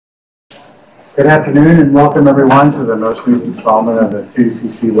Good afternoon and welcome everyone to the most recent installment of the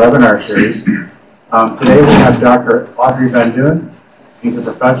 2DCC webinar series. Today we have Dr. Audrey Van Duyn. He's a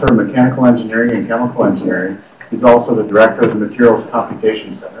professor of mechanical engineering and chemical engineering. He's also the director of the Materials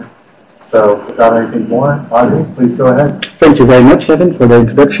Computation Center. So without anything more, Audrey, please go ahead. Thank you very much, Kevin, for the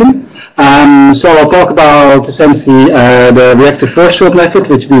introduction. So I'll talk about essentially the reactive force field method,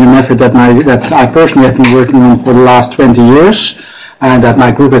 which has been a method that I personally have been working on for the last 20 years. And that my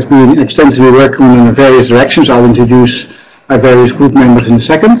group has been extensively working on in various directions. I'll introduce my various group members in a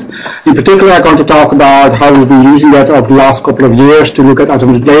second. In particular, I'm going to talk about how we've been using that over the last couple of years to look at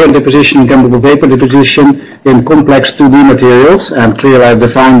atomic layer deposition and chemical vapor deposition in complex 2D materials. And clearly I've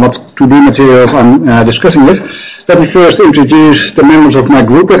defined what 2D materials I'm discussing with. Let me first introduce the members of my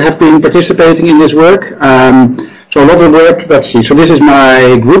group that have been participating in this work. So a lot of work, let's see, so this is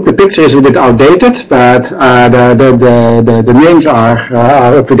my group. The picture is a bit outdated, but the names are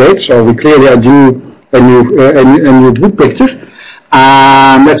up to date, so we clearly are due a new group picture.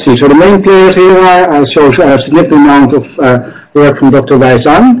 Let's see, so the main players here are, shows a significant amount of work from Dr. Wei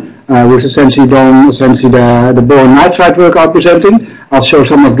Zhang, which essentially done the boron nitride work I'm presenting. I'll show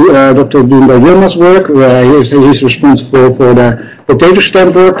some of Dr. Dunda Yilmaz's work, where he's responsible for the potato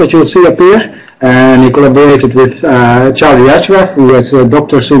stem work that you'll see up here. And he collaborated with Charlie Ashworth, who is a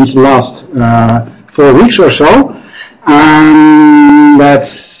doctor since the last 4 weeks or so. Let's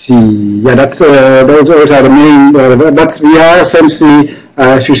see, yeah, that's those are the main. But we are essentially,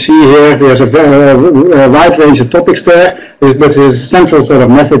 as you see here, there's a wide range of topics there. But there's a central sort of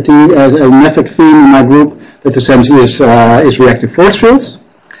method theme in my group that essentially is reactive force fields.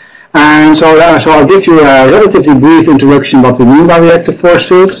 And so I'll give you a relatively brief introduction what we mean by reactive force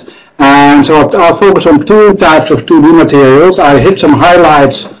fields. And so I'll focus on two types of 2D materials. I hit some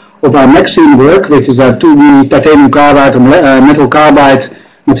highlights of our Maxine work, which is a 2D titanium carbide or metal carbide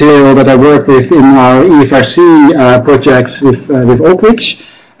material that I work with in our EFRC projects with Oak Ridge.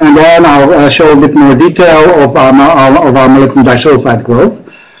 And then I'll show a bit more detail of our molybdenum disulfide growth.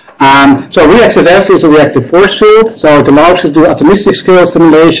 So ReaxFF is a reactive force field, so it allows us to do atomistic-scale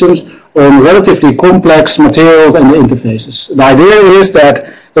simulations on relatively complex materials and the interfaces. The idea is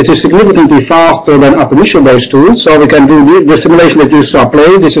that it is significantly faster than ab initio-based tools, so we can do the simulation that you saw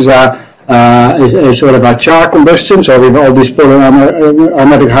play. This is a sort of a char combustion, so we have all these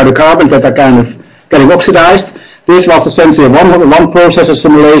polyaromatic hydrocarbons that are kind of getting oxidized. This was essentially a one processor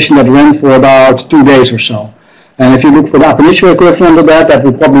simulation that ran for about 2 days or so. And if you look for the ab initio equivalent of that, that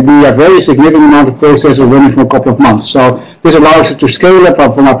would probably be a very significant amount of processors running for a couple of months. So this allows us to scale up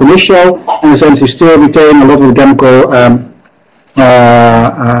from ab initio and essentially still retain a lot of the chemical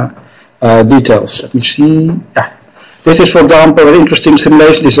details. Let me see. Yeah. This is, for example, an interesting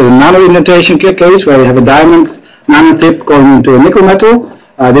simulation. This is a nano indentation case where we have a diamond nanotip going into a nickel metal.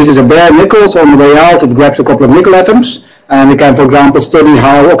 This is a bare nickel, so on the way out it grabs a couple of nickel atoms. And we can, for example, study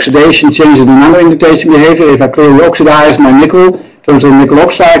how oxidation changes the nano indentation behavior. If I clearly oxidize my nickel, turns into nickel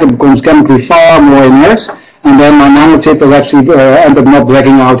oxide, it becomes chemically far more inert. And then my nanotip will actually end up not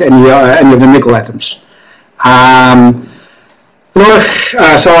dragging out any of the nickel atoms.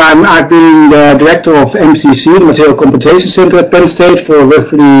 So I've been the director of MCC, the Material Computation Center at Penn State, for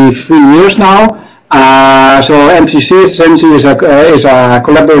roughly 3 years now. So MCC essentially is a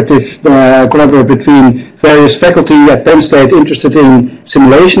collaborative between various faculty at Penn State interested in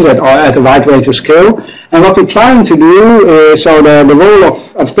simulations at a wide range of scale. And what we're trying to do is, so the role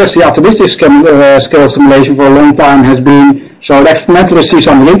of especially atomistic-scale simulation for a long time has been, so the experimentalists see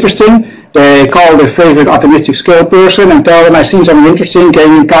something interesting, they call their favorite atomistic-scale person and tell them, I've seen something interesting,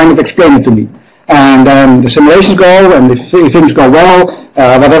 can you kind of explain it to me? And then the simulations go, and if things go well,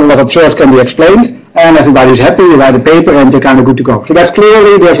 whatever was observed can be explained, and everybody's happy, you write a paper, and they're kind of good to go. So that's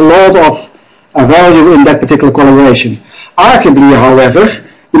clearly, there's a lot of value in that particular collaboration. Arguably, however,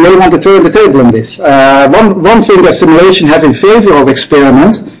 you may want to turn the table on this. One thing that simulation have in favor of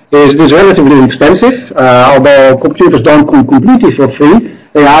experiment is it is relatively inexpensive, although computers don't come completely for free.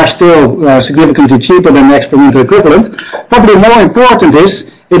 They are still significantly cheaper than the experimental equivalent. Probably more important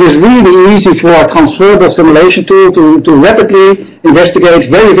is, it is really easy for a transferable simulation tool to rapidly investigate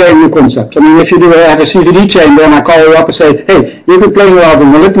very, very new concepts. I mean, if you have a CVD chamber and I call you up and say, hey, you've been playing around with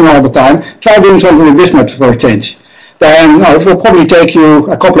molybdenum all the time, try doing something with bismuth for a change. Then it will probably take you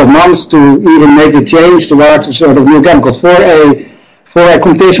a couple of months to even make the change towards a sort of new chemicals. For a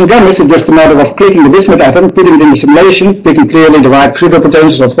computational chemist, it's just a matter of clicking the bismuth atom, putting it in the simulation, picking clearly the right pseudo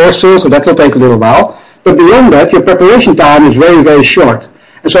potentials or force fields, so that will take a little while. But beyond that, your preparation time is very, very short.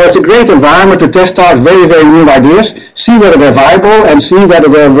 And so it's a great environment to test out very, very new ideas, see whether they're viable, and see whether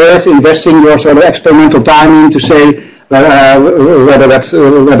they're worth investing your sort of experimental time in to say whether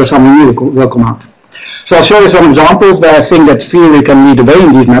something new will come out. So I'll show you some examples where I think that theory can lead the way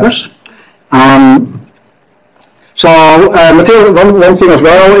in these matters. One thing as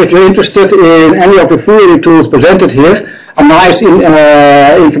well, if you're interested in any of the theory tools presented here, a nice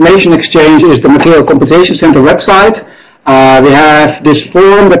information exchange is the Material Computation Center website. We have this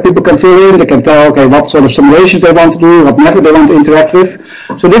form that people can fill in. They can tell, okay, what sort of simulations they want to do, what method they want to interact with.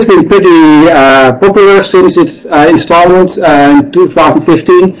 So this has been pretty popular since its installment in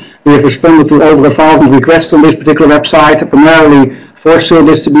 2015. We have responded to over 1,000 requests on this particular website, primarily force field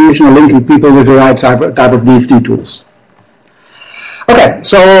distribution or linking people with the right type of DFT tools. Okay,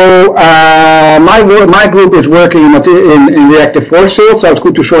 so my group is working in reactive force field, so it's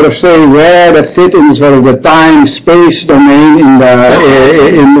good to sort of say where that fit in sort of the time-space domain in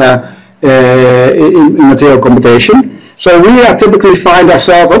material computation. So we typically find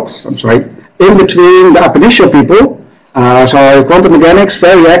ourselves, in between the ab initio people. So quantum mechanics,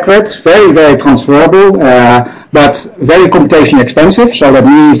 very accurate, very, very transferable, but very computation expensive. So that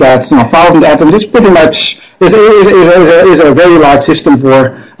means that 1,000 atoms is pretty much is a very large system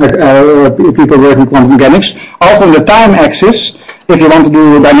for people working quantum mechanics. Also on the time axis, if you want to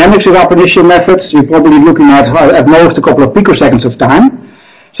do dynamics with ab initio methods, you're probably looking at most a couple of picoseconds of time.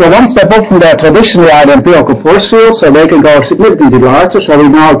 So one step up from there, traditionally are the empirical force fields, so they can go significantly larger. So we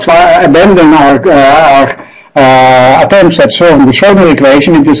now abandon our attempts at solving the Schrödinger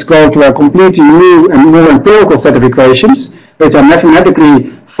equation and just go to a completely new and more empirical set of equations, which are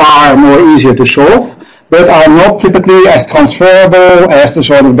mathematically far more easier to solve, but are not typically as transferable as the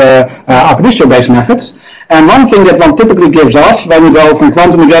sort of the ab initio based methods. And one thing that one typically gives off when we go from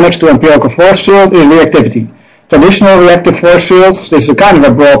quantum mechanics to empirical force field is reactivity. Traditional reactive force fields, this is a kind of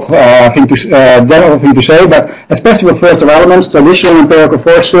a broad general thing to say, but especially with first elements, traditional empirical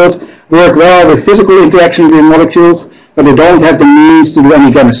force fields work well with physical interaction between molecules, but they don't have the means to do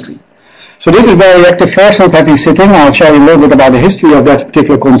any chemistry. So this is where reactive force fields have been sitting. I'll show you a little bit about the history of that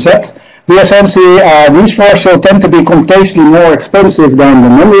particular concept. We essentially, these force fields tend to be computationally more expensive than the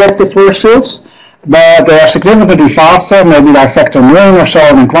non-reactive force fields, but they are significantly faster, maybe by factor 9 or so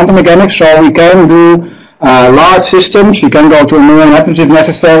in quantum mechanics, so we can do large systems. We can go to a million atoms if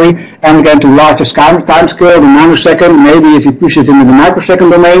necessary, and we can do larger time scale, the nanosecond, maybe if you push it into the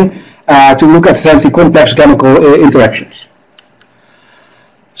microsecond domain, to look at essentially complex chemical interactions.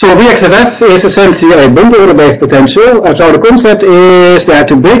 So ReaxFF is essentially a bond order based potential. So the concept is that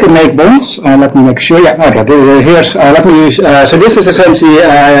to break and make bonds, let me make sure, so this is essentially,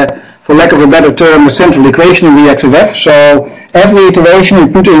 for lack of a better term, the central equation in ReaxFF. So every iteration we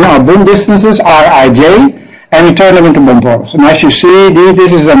put in our bond distances, Rij, and we turn them into bond orders. And as you see,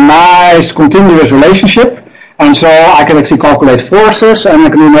 this is a nice continuous relationship. And so I can actually calculate forces and I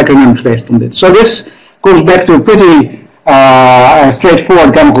can do microdynamics based on this. So this goes back to a pretty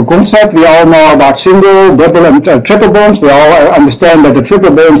straightforward chemical concept. We all know about single, double, and triple bonds. We all understand that the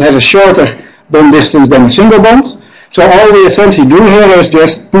triple bond has a shorter bond distance than a single bond. So all we essentially do here is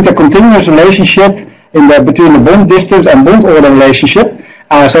just put a continuous relationship between the bond distance and bond order relationship,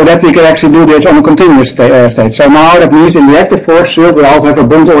 so that we can actually do this on a continuous state. So now that means in reactive force field we also have a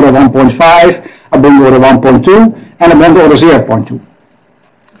bond order 1.5, a bond order 1.2, and a bond order 0.2.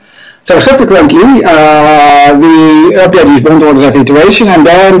 So subsequently, we update these bond orders every iteration, and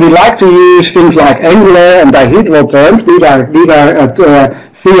then we like to use things like angular and dihedral terms. These are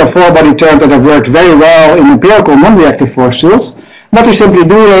 3 or 4 body terms that have worked very well in empirical non-reactive force fields. What we simply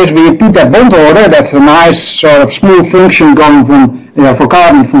do is we repeat that bond order. That's a nice sort of smooth function going from, for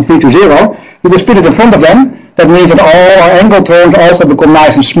carbon from 3 to 0. We just put it in front of them. That means that all our angle terms also become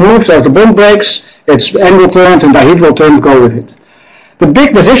nice and smooth. So if the bond breaks, its angle terms and dihedral terms go with it. The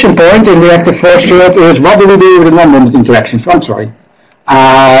big decision point in reactive force field is what do we do with the non-bonded interactions? I'm sorry.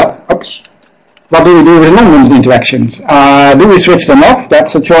 What do we do with the non-bonded interactions? Do we switch them off?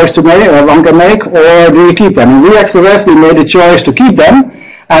 That's a choice to make, or one can make, or do we keep them? In ReaxFF, we made a choice to keep them,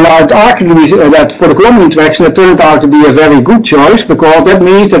 and I'd argue that for the Coulomb interaction, it turned out to be a very good choice, because that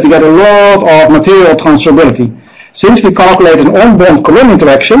means that we get a lot of material transferability. Since we calculate an on-bond Coulomb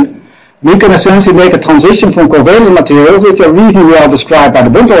interaction, we can essentially make a transition from covalent materials, which are reasonably well described by the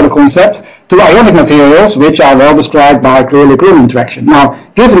bond order concept, to ionic materials, which are well described by clearly Coulomb interaction. Now,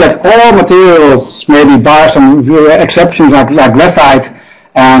 given that all materials, maybe bar some exceptions like graphite,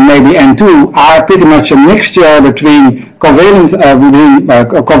 and maybe N2 are pretty much a mixture between covalent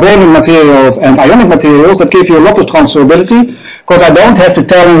materials and ionic materials that give you a lot of transferability, because I don't have to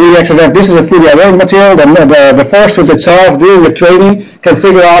tell in ReaxFF this is a fully ionic material. The force field itself during the training can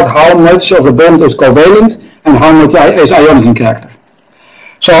figure out how much of the bond is covalent and how much is ionic in character.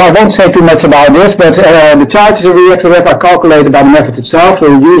 So I won't say too much about this, but the charges of ReaxFF are calculated by the method itself, so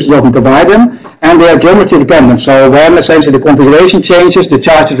the user doesn't provide them, and they are geometry dependent. So when essentially the configuration changes, the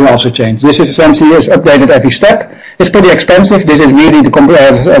charges will also change. This is essentially updated every step. It's pretty expensive. This is really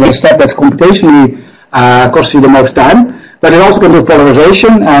the step that's computationally costs you the most time. But it also can do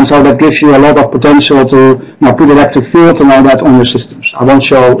polarization, and so that gives you a lot of potential to put electric fields and all that on your systems. I won't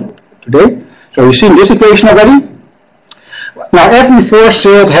show today. So you've seen this equation already. Now every force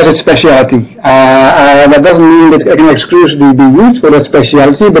field has its speciality. That doesn't mean that it can exclusively be used for that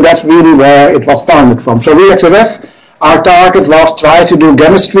speciality, but that's really where it was founded from. So ReaxFF, our target was try to do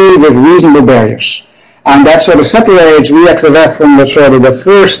chemistry with reasonable barriers. And that sort of separates ReaxFF from the sort of the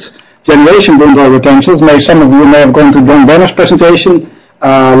first generation bond order potentials. Some of you may have gone to John Benner's presentation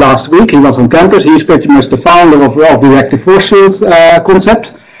last week. He was on campus. He's pretty much the founder of the reactive force field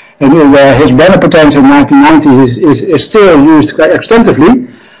concept. And his Benner potential in 1990 is still used quite extensively,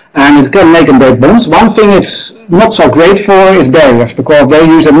 and it can make and break bonds. One thing it's not so great for is barriers, because they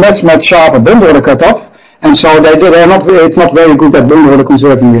use a much sharper bond order cutoff, and so it's not very good at bond order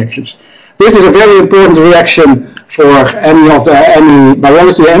conserving reactions. This is a very important reaction for any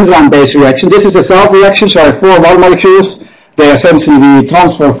biology enzyme-based reaction. This is a self-reaction, so I have 4 water molecules. They essentially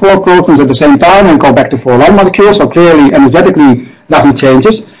transfer 4 protons at the same time and go back to 4 water molecules, so clearly energetically nothing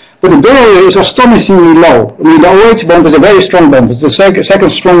changes. But the barrier is astonishingly low. I mean, the OH bond is a very strong bond. It's the second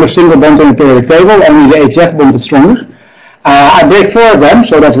strongest single bond in the periodic table, only the HF bond is stronger. I break 4 of them,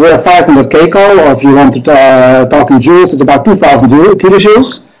 so that's worth 500 kcal, or if you want to talk in joules, it's about 2000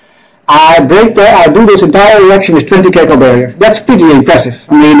 kilojoules. I do this entire reaction with 20 kcal barrier. That's pretty impressive.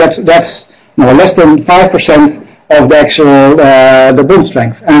 I mean, that's less than 5% of the actual the bond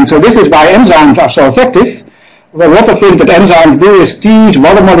strength. And so this is why enzymes are so effective. Well, a lot of things that enzymes do is tease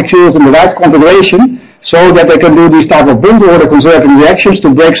water molecules in the right configuration so that they can do these type of bond order conserving reactions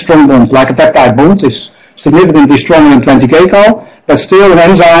to break strong bonds, like a peptide bond is significantly stronger than 20 kcal, but still an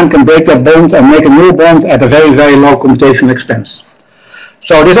enzyme can break that bond and make a new bond at a very low computational expense.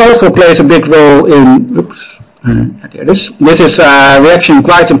 So this also plays a big role in, this is a reaction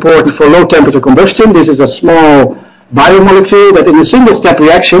quite important for low temperature combustion. This is a small biomolecule that in a single step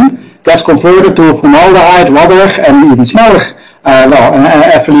reaction gets converted to formaldehyde, water, and even smaller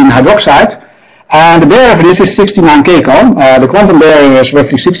ethylene hydroxide. And the barrier for this is 69 kcal. The quantum barrier is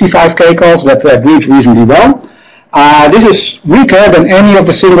roughly 65 kcal, so that agrees reasonably well. This is weaker than any of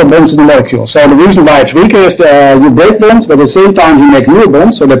the single bonds in the molecule. So the reason why it's weaker is you break bonds, but at the same time you make new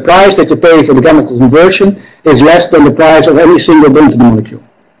bonds, so the price that you pay for the chemical conversion is less than the price of any single bond in the molecule.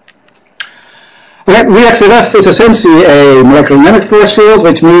 ReaxFF is essentially a molecular dynamic force field,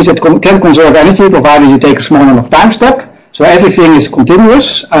 which means it can conserve energy provided you take a small enough time step. So everything is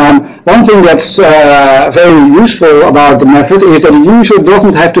continuous. One thing that's very useful about the method is that the user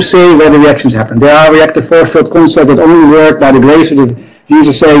doesn't have to say where the reactions happen. There are reactive force field concepts that only work by the grace of the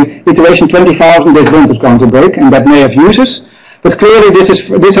user saying iteration 20,000 this bond is going to break, and that may have uses. But clearly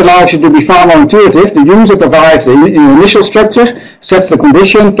this allows you to be far more intuitive. The user provides the initial structure, sets the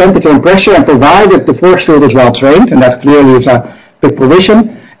condition, temperature and pressure, and provided the force field is well trained, and that clearly is a big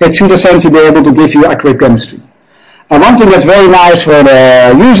provision, it should essentially be able to give you accurate chemistry. And one thing that's very nice for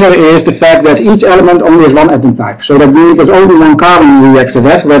the user is the fact that each element only has 1 atom type. So that means there's only 1 carbon in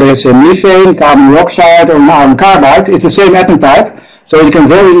ReaxFF, whether it's a methane, carbon dioxide, or iron carbide, it's the same atom type. So you can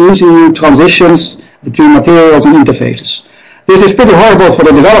very easily do transitions between materials and interfaces. This is pretty horrible for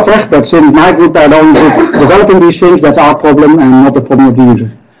the developer, but since my group are the only group developing these things, that's our problem and not the problem of the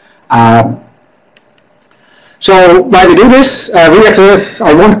user. So why we do this, ReaxFF,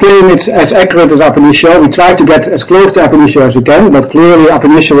 I won't claim it's as accurate as ab initio. We try to get as close to ab initio as we can, but clearly ab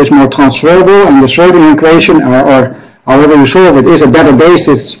initio is more transferable, and the Schrödinger equation, or however you solve it, is a better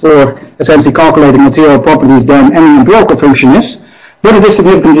basis for essentially calculating material properties than any empirical function is. But it is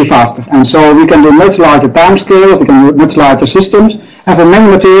significantly faster, and so we can do much larger time scales, we can do much larger systems, and for many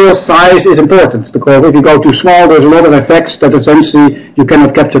materials size is important, because if you go too small there's a lot of effects that essentially you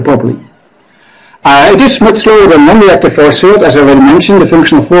cannot capture properly. It is much slower than non-reactive force field, as I already mentioned. The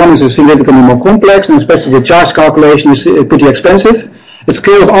functional form is significantly more complex, and especially the charge calculation is pretty expensive. It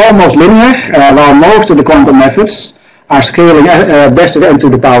scales almost linear, while most of the quantum methods are scaling best of n to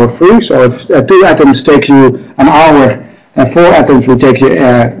the power 3, so if 2 atoms take you an hour, and 4 atoms will take you,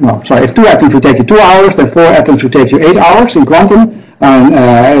 if 2 atoms will take you 2 hours, then 4 atoms will take you 8 hours in quantum. And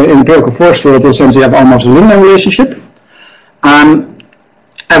in empirical force field, you essentially have almost a linear relationship. And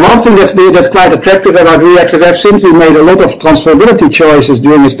one thing that's quite attractive about ReaxFF, since we made a lot of transferability choices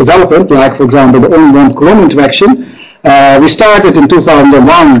during its development, like for example the on-bond Coulomb interaction. We started in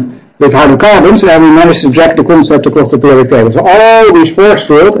 2001 with hydrocarbons, and we managed to drag the concept across the periodic table. So all these force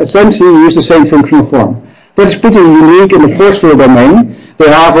fields essentially use the same functional form. That is pretty unique in the force field domain.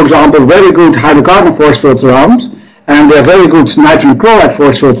 There are, for example, very good hydrocarbon force fields around, and there are very good nitrogen chloride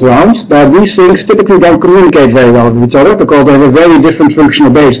force fields around, but these things typically don't communicate very well with each other because they have a very different functional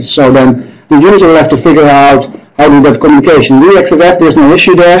basis. So then the user will have to figure out how to do that communication. ReaxFF, there's no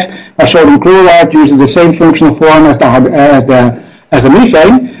issue there. Sodium chloride uses the same functional form as the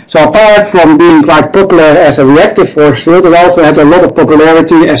methane. So apart from being quite popular as a reactive force field, it also had a lot of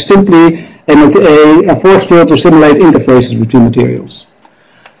popularity as simply a force field to simulate interfaces between materials.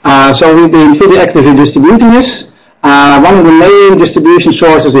 So we've been pretty active in distributing this. One of the main distribution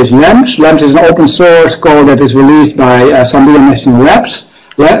sources is LAMMPS. LAMMPS is an open source code that is released by Sandia National Labs.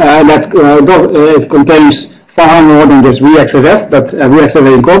 It contains far more than just ReaxFF, but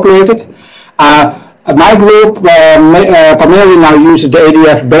ReaxFF incorporated. My group primarily now uses the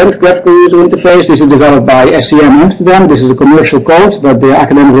ADF band graphical user interface. This is developed by SCM Amsterdam. This is a commercial code, but the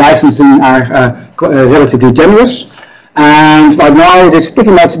academic licensing are relatively generous. And right now, it's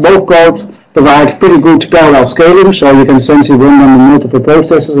pretty much both codes provide pretty good parallel scaling, so you can essentially run them in multiple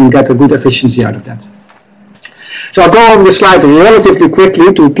processes and get a good efficiency out of that. So I'll go over the slide relatively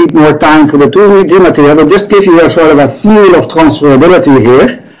quickly to keep more time for the 2D material, but just give you a sort of a feel of transferability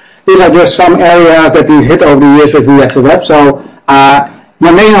here. These are just some areas that we've hit over the years with ReaxFF. So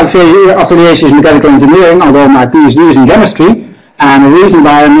my main affiliation is mechanical engineering, although my PhD is in chemistry. And the reason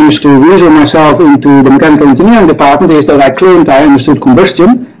why I managed to weasel myself into the mechanical engineering department is that I claimed I understood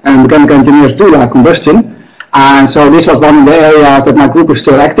combustion, and mechanical engineers do like combustion. And so this was one of the areas that my group is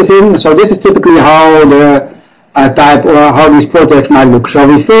still active in. So this is typically how the how these projects might look. So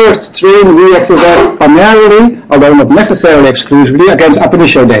we first train ReaxFF primarily, although not necessarily exclusively, against ab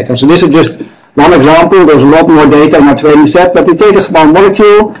initio data. So this is just one example. There's a lot more data in our training set, but we take a small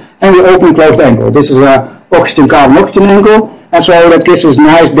molecule and we open closed angle. This is a oxygen-carbon-oxygen angle, and so that gives us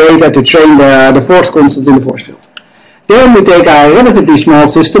nice data to train the force constant in the force field. Then we take a relatively small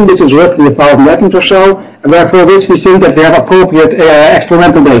system, which is roughly 1,000 atoms or so, and for which we think that we have appropriate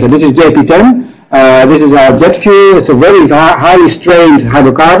experimental data. This is JP10. This is our jet fuel. It's a very highly strained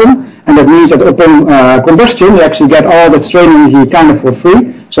hydrocarbon, and that means that upon combustion you actually get all that strain energy kind of for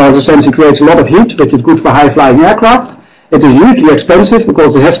free. So it essentially creates a lot of heat, which is good for high-flying aircraft. It is hugely expensive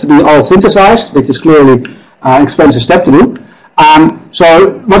because it has to be all synthesized, which is clearly an expensive step to do.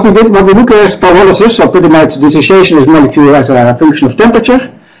 So what we look at is pyrolysis, so pretty much dissociation of this molecule as a function of temperature.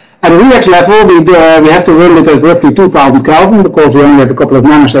 At the Reax level, we have to run it at roughly 2000 Kelvin because we only have a couple of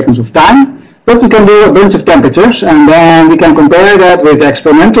nanoseconds of time. But we can do a bunch of temperatures, and then we can compare that with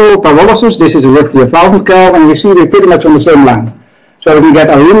experimental pyrolysis. This is roughly 1000 Kelvin, and we see we're pretty much on the same line. So we get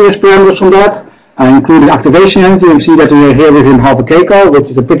our linear parameters from that, including activation energy, and see that we are here within half a kcal, which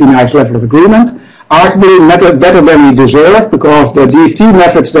is a pretty nice level of agreement. Arguably better than we deserve, because the DFT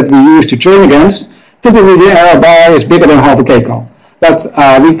methods that we use to train against, typically the error bar is bigger than half a kcal. But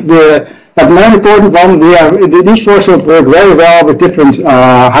the more important one, these force fields work very well with different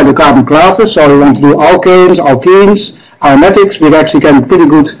hydrocarbon classes. So we want to do alkanes, alkenes, aromatics. We actually get pretty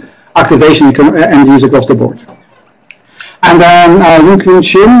good activation energies across the board. And then Yun-Kyun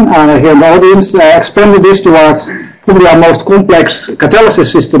Shin, here in the audience, expanded this towards probably our most complex catalysis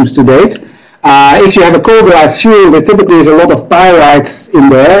systems to date. If you have a coal-derived fuel, there typically is a lot of pyrites in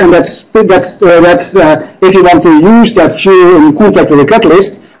there, and that's if you want to use that fuel in contact with a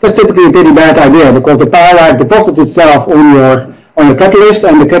catalyst, that's typically a pretty bad idea, because the pyrite deposits itself on your catalyst,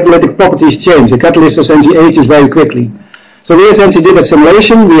 and the catalytic properties change. The catalyst essentially ages very quickly. So we essentially did a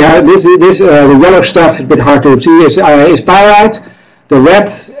simulation. We had the yellow stuff, a bit hard to see, is pyrite. The red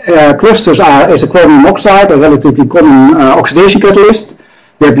clusters is a chromium oxide, a relatively common oxidation catalyst.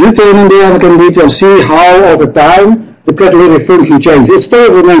 We have butane in there, and we can detail see how over time the catalytic function changes. It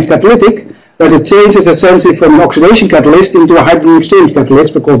still remains catalytic, but it changes essentially from an oxidation catalyst into a hydrogen exchange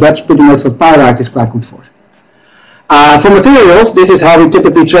catalyst, because that's pretty much what pyrite is quite good for. For materials, this is how we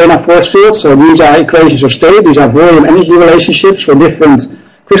typically train our force fields. So these are equations of state. These are volume energy relationships for different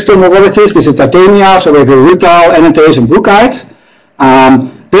crystal morphologies. This is titania, so we have rutile, anatase, and brookite.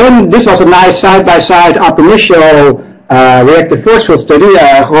 Then this was a nice side-by-side ab initio reactive force field study.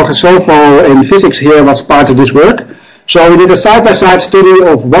 Jorge Sovo in physics here was part of this work. So we did a side-by-side study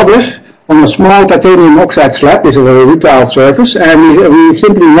of water on a small titanium oxide slab. This is a rutile surface, and we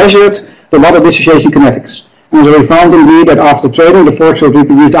simply measured the water dissociation kinetics. And so we found indeed that after training, the force field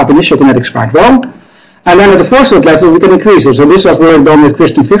reproduced ab initio kinetics quite well. And then at the force field level, we can increase it. So this was work done with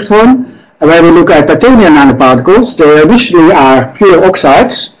Christian Vichthorn, where we look at titanium nanoparticles. They initially are pure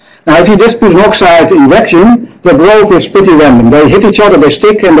oxides. Now, if you just put an oxide in vacuum, the growth is pretty random. They hit each other, they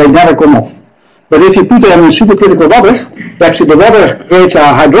stick, and they never come off. But if you put them in supercritical water, actually the water creates a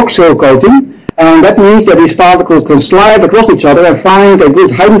hydroxyl coating, and that means that these particles can slide across each other and find a good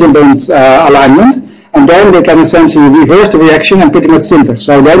hydrogen bond alignment, and then they can essentially reverse the reaction and pretty much sinter.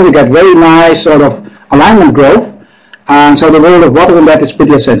 So then you get very nice sort of alignment growth, and so the role of water in that is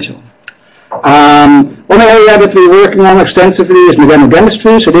pretty essential. One area that we're working on extensively is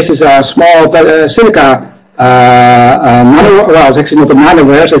mechanochemistry. So this is a small silica well, it's actually not a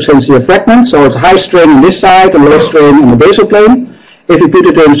nanoware, it's essentially a fragment. So it's high strain on this side and low strain on the basal plane. If you put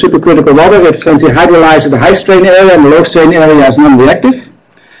it in supercritical water, it essentially hydrolyzes the high strain area, and the low strain area is non-reactive.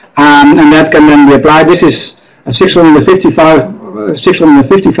 And that can then be applied. This is a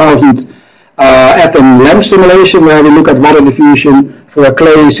 650,000 atom lamp simulation, where we look at water diffusion for a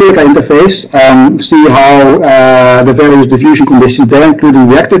clay silica interface and see how the various diffusion conditions there, including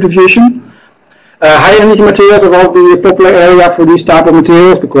reactive diffusion. High energy materials are probably a popular area for these type of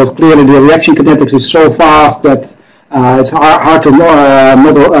materials, because clearly the reaction kinetics is so fast that it's hard to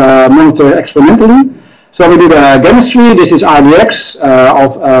monitor experimentally. So we do the chemistry. This is RDX,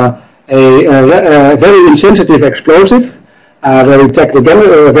 a very insensitive explosive, where we check the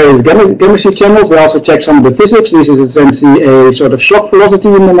various chemistry channels. We also check some of the physics. This is essentially a sort of shock velocity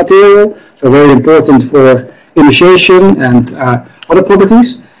in the material, so very important for initiation and other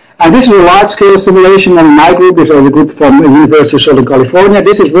properties. And this is a large-scale simulation, and my group is a group from the University of Southern California.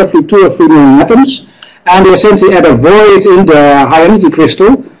 This is roughly 2 or 3 million atoms, and they essentially add a void in the high-energy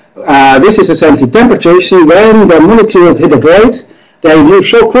crystal. This is essentially temperature. You see, when the molecules hit a void, they move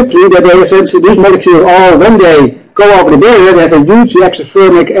so quickly that they essentially, these molecules, when they go over the barrier, they have a huge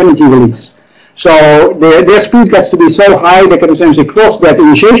exothermic energy release. So their speed gets to be so high, they can essentially cross that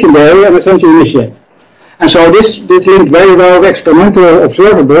initiation barrier and essentially initiate. And so this linked very well with experimental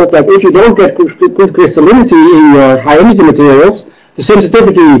observables, that if you don't get good crystallinity in your high energy materials, the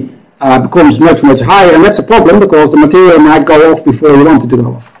sensitivity becomes much, much higher, and that's a problem because the material might go off before you want it to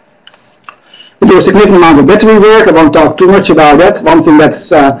go off. We do a significant amount of battery work. I won't talk too much about that. One thing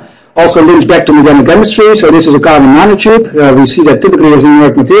that's also links back to mechanochemistry. So this is a carbon nanotube. We see that typically as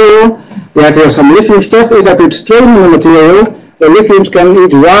inert material. We have here some lithium stuff. If I put strain in the material, the lithiums can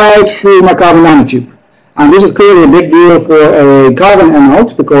eat right through my carbon nanotube. And this is clearly a big deal for a carbon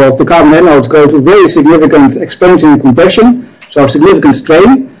anode, because the carbon anodes go to very significant expansion and compression, so significant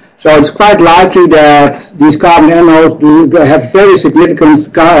strain. So it's quite likely that these carbon anodes do have very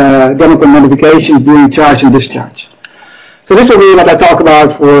significant chemical modifications during charge and discharge. So this will be what I talk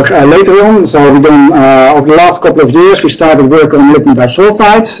about for later on. So we've done, over the last couple of years, we started work on molybdenum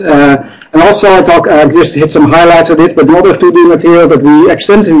disulfides. And also I just hit some highlights of it, but another 2D material that we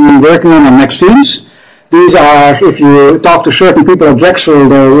extensively been working on Maxines. These are, if you talk to certain people at Drexel,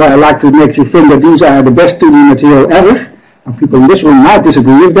 they like to make you think that these are the best 2D material ever. And people in this room might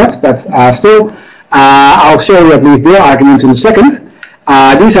disagree with that, but still, I'll show you at least their arguments in a second.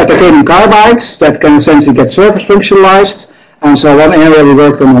 These are titanium carbides that can essentially get surface functionalized. And so one area we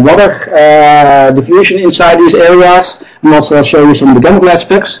worked on water diffusion inside these areas, and also I'll show you some of the chemical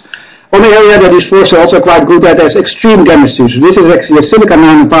aspects. One area that these forces are also quite good at is extreme chemistry. So this is actually a silica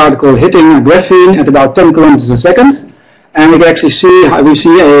nanoparticle hitting a graphene at about 10 kilometers a second. And we can actually see, we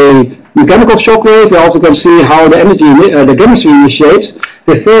see a mechanical shock wave. We also can see how the energy, the chemistry initiates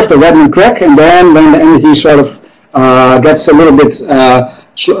with first a reddening crack, and then when the energy sort of gets a little bit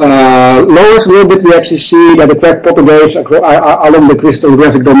lowers a little bit, we actually see that the crack propagates along the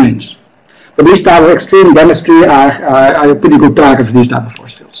crystallographic domains. But these type of extreme chemistry are a pretty good target for these type of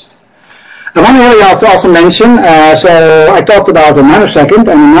force fields. And one area I'll also mention, so I talked about a nanosecond, and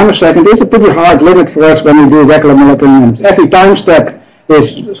a nanosecond is a pretty hard limit for us when we do regular molecular dynamics. Every time step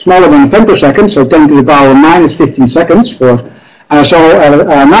is smaller than a femtosecond, so 10 to the power minus 15 seconds. So a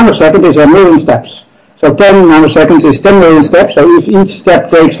nanosecond is a million steps. So 10 nanoseconds is 10 million steps, so if each step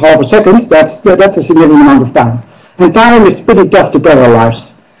takes half a second, that's a significant amount of time. And time is pretty tough to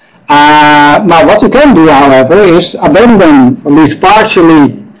parallelize. Now what you can do, however, is abandon, at least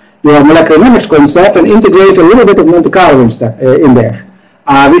partially, your molecular dynamics concept and integrate a little bit of Monte Carlo in there.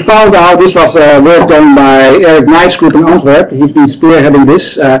 We found out this was work done by Eric Knight's group in Antwerp. He's been spearheading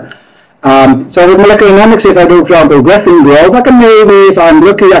this. So with molecular dynamics, if I do, for example, graphene growth, I can maybe, if I'm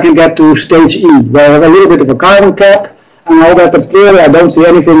lucky, I can get to stage E, where I have a little bit of a carbon cap and all that, but clearly I don't see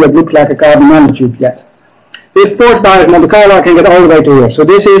anything that looks like a carbon nanotube yet. With force bias Monte Carlo, I can get all the way to here. So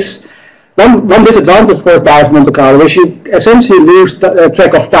this is One disadvantage, of course, by Monte Carlo is you essentially lose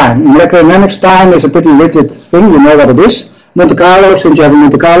track of time. In molecular dynamics, time is a pretty rigid thing, you know what it is. Monte Carlo, since you have a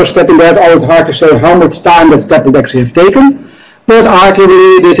Monte Carlo step in there, it's always hard to say how much time that step would actually have taken. But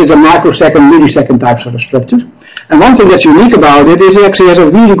arguably, this is a microsecond, millisecond type sort of structure. And one thing that's unique about it is it actually has a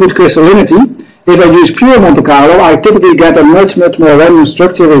really good crystallinity. If I use pure Monte Carlo, I typically get a much more random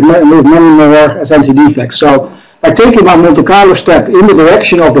structure with many more essentially defects. So by taking my Monte Carlo step in the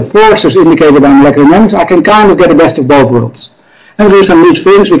direction of the forces indicated by molecular dynamics, I can kind of get the best of both worlds. And we do some neat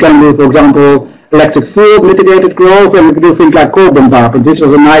things. We can do, for example, electric field mitigated growth, and we can do things like core bombardment. This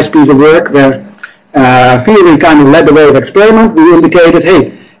was a nice piece of work where theory kind of led the way of experiment. We indicated,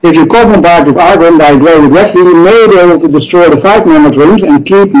 hey, if you core bombard with argon by growing with graphene, you may be able to destroy the 5 nanometer rings and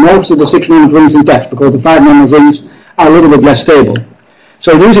keep most of the 6 nanometer rings intact, because the 5 nanometer rings are a little bit less stable.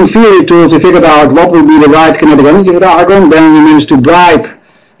 So using theory tools, we figured out what would be the right kinetic energy for the argon. Then we managed to bribe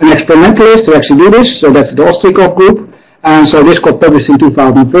an experimentalist to actually do this. So that's the Ostrikov group. And so this got published in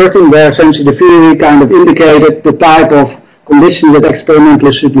 2013, where essentially the theory kind of indicated the type of conditions that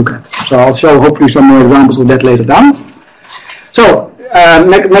experimentalists should look at. So I'll show hopefully some more examples of that later down. So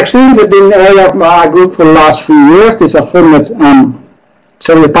Maxines have been an area of my group for the last few years. These are funded,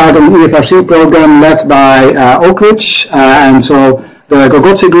 so we're part of an EFRC program led by Oak Ridge, and so the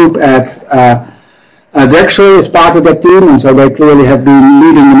Gogotsi group at Drexel is part of that team, and so they clearly have been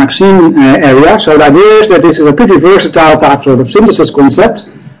leading the Maxine area. So the idea is that this is a pretty versatile type sort of synthesis concept.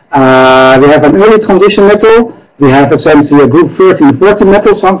 We have an early transition metal. We have essentially a group 1340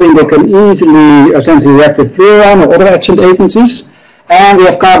 metal, something that can easily essentially react with fluorine or other etchant agencies. And we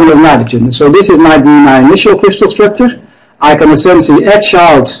have carbon and nitrogen. So this might be my initial crystal structure. I can essentially etch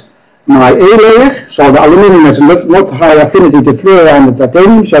out my A layer. So the aluminum has a lot higher affinity to fluorine than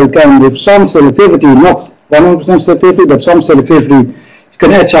titanium. So you can, with some selectivity, not 100% selectivity, but some selectivity, you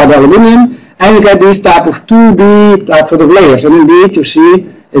can etch out the aluminum. And you get these type of 2D type sort of layers. And indeed, you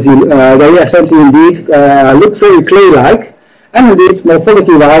see, if you, they essentially indeed look very clay-like. And indeed,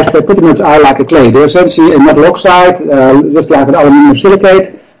 morphology-wise, they pretty much are like a clay. They're essentially a metal oxide, just like an aluminum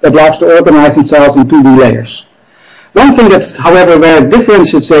silicate, that likes to organize themselves in 2D layers. One thing that's, however, where it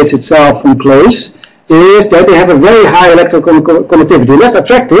differentiates itself from clays is that they have a very high electrical conductivity. Less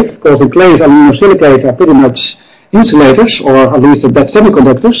attractive, because in clays, aluminum silicates are pretty much insulators, or at least the best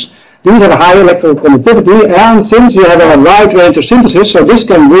semiconductors. These have a high electrical conductivity, and since you have a wide range of synthesis, so this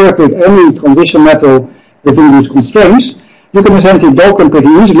can work with any transition metal within these constraints, you can essentially dope them pretty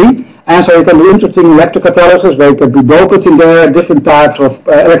easily, and so you can do interesting electrocatalysis where you can be dopants in there, different types of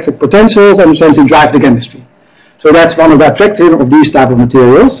electric potentials, and essentially drive the chemistry. So that's one of the attractiveness of these type of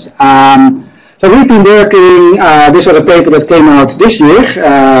materials. So we've been working, this was a paper that came out this year,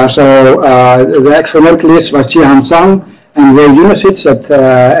 the experimentalist was Jihan Sang and Ray Unisich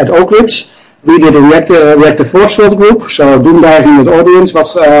at Oak Ridge. We did a reactor force field group, so Doembergen, the audience,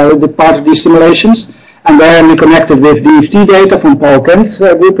 was the part of these simulations. And then we connected with DFT data from Paul Kent's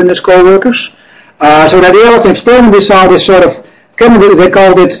group in his co-workers. So the idea was to experiment we saw this sort of chemical, they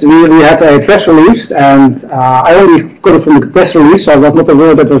called it, we had a press release, and I only got it from the press release, so it was not a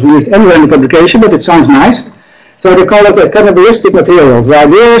word that was used anywhere in the publication, but it sounds nice. So they call it a cannibalistic material. The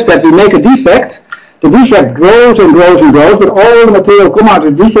idea is that we make a defect, the defect grows and grows and grows, but all the material come out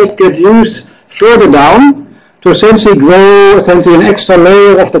of the defect get used further down to essentially grow an extra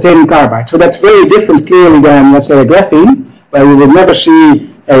layer of titanium carbide. So that's very different clearly than, let's say, graphene, where you would never see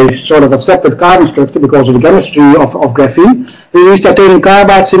a sort of a separate carbon structure because of the chemistry of graphene. We use titanium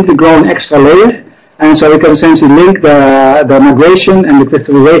carbide simply grow an extra layer, and so we can essentially link the migration and the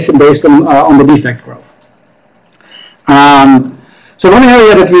crystallization based on the defect growth. So one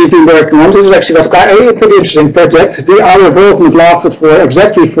area that we've been working on, this is actually was quite a pretty interesting project. Our involvement lasted for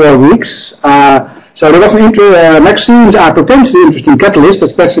exactly 4 weeks. So there was Maxines are potentially interesting catalysts,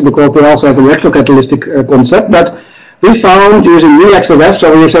 especially because they also have a electrocatalytic concept. But we found using ReaxFF,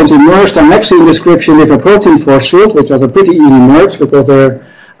 so we essentially merged a Maxine description with a protein force field, which was a pretty easy merge because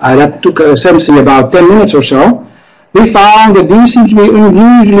that took essentially about 10 minutes or so. We found that these seem to be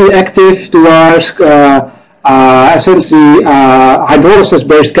unusually active towards essentially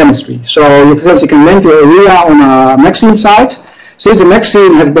hydrolysis-based chemistry. So you essentially can link your urea on a Maxine site. Since the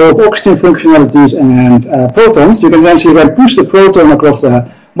Maxine has both oxygen functionalities and protons, you can essentially then push the proton across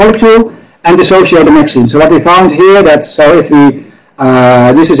the molecule and dissociate the Maxine. So what we found here, that so if we,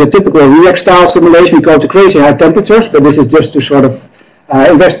 this is a typical Reax style simulation, we go to crazy high temperatures, but this is just to sort of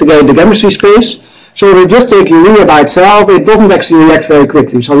investigate the chemistry space. So we just take urea by itself, it doesn't actually react very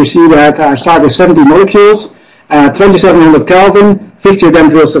quickly. So we see that I start with 70 molecules, 2700 Kelvin, 50 of them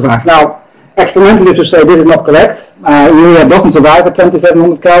will survive. Now, Experimentally, to say this is not correct. Urea doesn't survive at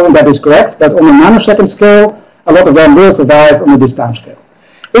 2700 Kelvin, that is correct, but on a nanosecond scale, a lot of them will survive on this time scale.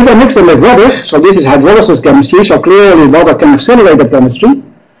 If I mix them with water, so this is hydrolysis chemistry, so clearly water can accelerate the chemistry.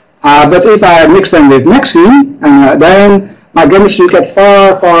 But if I mix them with Maxine, then my chemistry gets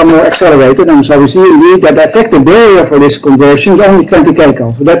far, far more accelerated, and so we see indeed that the effective barrier for this conversion is only 20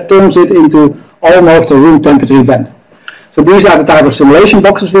 kcal. So that turns it into almost a room temperature event. So these are the type of simulation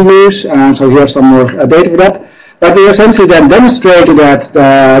boxes we use, and so here's some more data for that. But we essentially then demonstrated that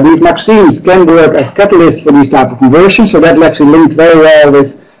these Maxines can work as catalysts for these type of conversions, so that actually linked very well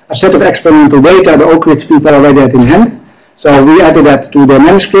with a set of experimental data the Oak Ridge people already had in hand. So we added that to the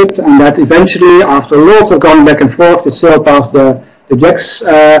manuscript, and that eventually, after lots of going back and forth, it still passed the JAX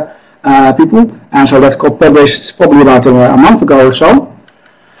people, and so that got published probably about a month ago or so.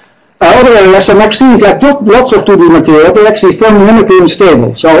 Other areas, so Maxines, like lots of 2D material, they're actually thermodynamically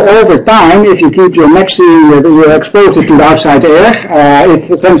unstable. So over time, if you keep your Maxine, you expose it to the outside air, it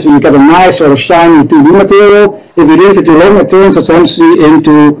essentially you get a nice sort of shiny 2D material. If you leave it too long, it turns essentially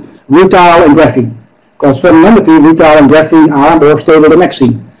into rutile and graphene. Because thermodynamically, rutile and graphene are more stable than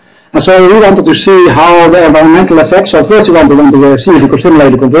Maxine. And so we wanted to see how the environmental effects, so first we wanted to see if we could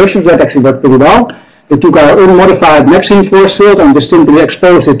simulate the conversions, that actually worked pretty well. We took our unmodified Maxine force field and just simply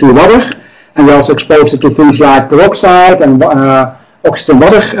exposed it to water, and we also exposed it to things like peroxide and oxygen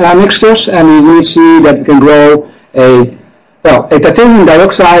water mixtures, and we really see that we can grow a titanium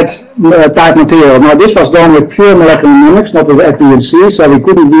dioxide type material. Now this was done with pure molecular mimics, not with FBNC, so we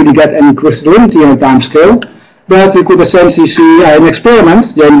couldn't really get any crystallinity on a time scale, but we could essentially see in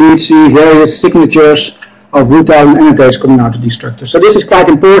experiments, then we'd see various signatures of rutile and anatase coming out of these structures. So this is quite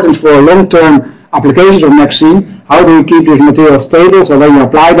important for long-term applications of Maxine. How do you keep these materials stable so when you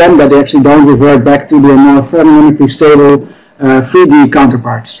apply them that they actually don't revert back to the more thermodynamically stable 3D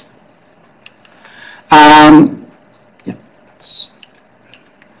counterparts.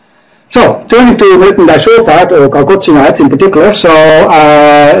 So, turning to molybdenum disulfide, or chalcochenide in particular, so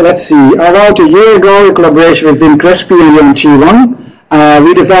let's see, about a year ago in collaboration with Wim Crespi and Jan Chi-Wan,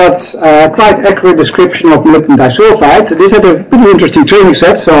 we developed a quite accurate description of molybdenum disulfide. This had a pretty interesting training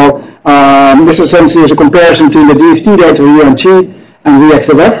set, so this essentially is a comparison between the DFT data with Jan Chi and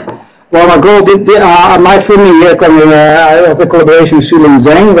ReaxFF. Well, my goal my filming here was a collaboration with Sulin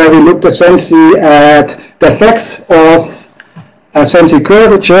Zhang, where we looked essentially at the effects of essentially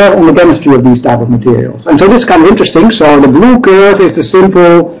curvature on the chemistry of these type of materials. And so this is kind of interesting. So the blue curve is the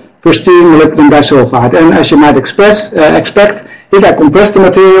simple, pristine molybdenum disulfide. And as you might expect, if I compress the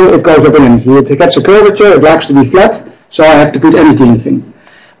material, it goes up in energy. It gets a curvature, it likes to be flat, so I have to put energy in the thing.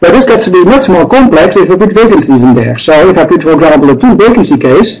 But this gets to be much more complex if I put vacancies in there. So if I put, for example, a 2 vacancy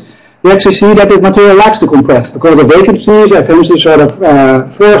case, we actually see that the material likes to compress because the vacancies essentially sort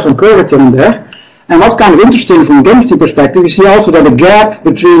of force some curvature in there. And what's kind of interesting from a chemistry perspective, you see also that the gap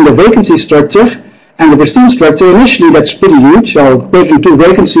between the vacancy structure and the pristine structure, initially that's pretty huge. So taking 2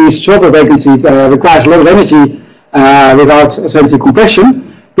 vacancies, sulfur vacancies, requires a lot of energy without essentially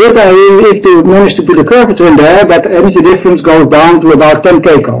compression. But if you manage to put a curvature in there, that energy difference goes down to about 10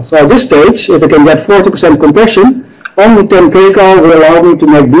 kcal. So at this stage, if I can get 40% compression, only 10 kcal will allow me to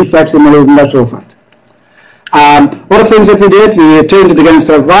make defects in molybdenum disulfide. One of the things that we did, we trained it against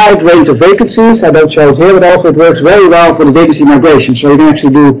a wide range of vacancies. I don't show it here, but also it works very well for the vacancy migration. So you can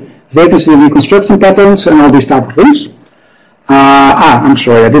actually do vacancy reconstruction patterns and all these type of things. I'm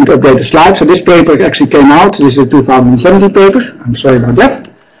sorry, I didn't update the slide. So this paper actually came out. This is a 2017 paper. I'm sorry about that.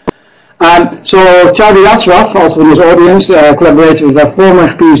 So Charlie Ashraf, also in this audience, collaborated with a former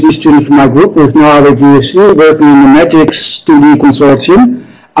PhD student from my group, who is now at USC, working in the MAGICS 2D consortium.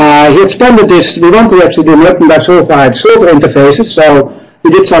 He expanded this. We want to actually do molybdenum disulfide sulfur interfaces, so we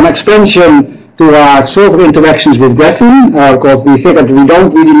did some expansion to our sulfur interactions with graphene, because we figured we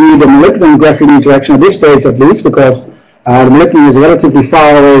don't really need a molybdenum graphene interaction at this stage at least, because the molybdenum is relatively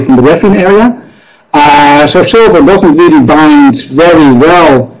far away from the graphene area. So sulfur doesn't really bind very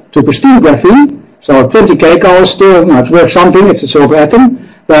well to pristine graphene, so 20 kcal is still, it's worth something, it's a sulfur atom.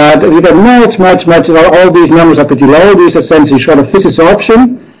 But we get much, all these numbers are pretty low. These are essentially sort of physics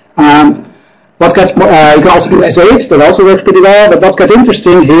option. What gets more, you can also do SH, that also works pretty well, but what gets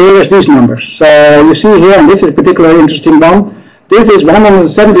interesting here is these numbers. So you see here, and this is a particularly interesting one, this is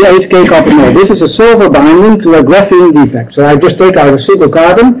 178 kcal per mole. This is a sulfur binding to a graphene defect. So I just take out a single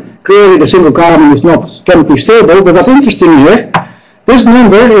carbon. Clearly the single carbon is not chemically stable, but what's interesting here, this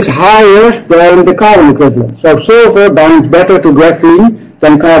number is higher than the carbon equivalent. So sulfur binds better to graphene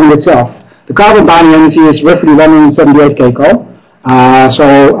than carbon itself. The carbon binding energy is roughly 178 kcal.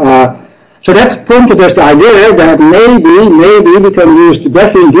 So that prompted us the idea that maybe we can use the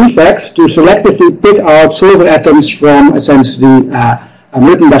graphene defects to selectively pick out silver atoms from essentially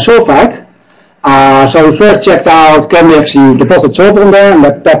molybdenum disulfide. So we first checked out, can we actually deposit silver in there, and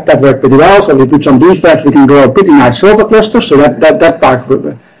that worked pretty well. So we put some defects, we can grow a pretty nice silver cluster, so that part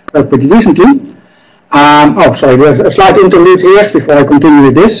worked pretty decently. Oh, sorry, there's a slight interlude here before I continue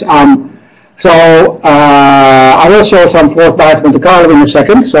with this. I will show some forced bias Monte Carlo in a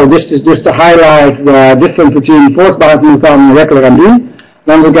second. So this is just to highlight the difference between forced bias Monte Carlo and regular MD.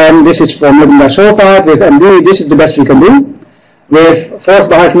 Once again, this is for molybdenum disulfide. With MD, this is the best we can do. With forced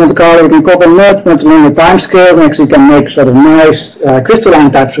bias Monte Carlo, we can cover much longer time scales and actually can make sort of nice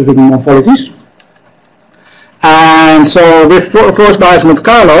crystalline types of hidden morphologies. And so with forced bias Monte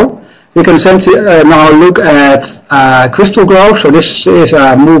Carlo, we can essentially now look at crystal growth. So this is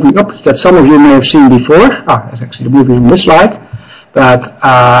a moving up that some of you may have seen before. That's actually the movie on this slide. But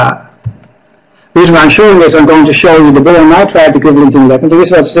the reason why I'm showing this, I'm going to show you the boron nitride equivalent in lectin.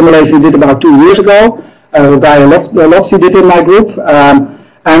 This was a simulation we did about 2 years ago. A guy Lotfi did in my group.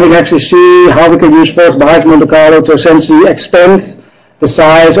 And we can actually see how we can use forced bias Monte Carlo to essentially expand the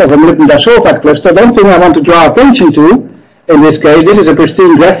size of a molybdenum disulfide cluster. One thing I want to draw attention to in this case, this is a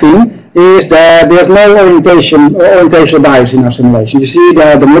pristine graphene, is that there's no orientational bias in our simulation. You see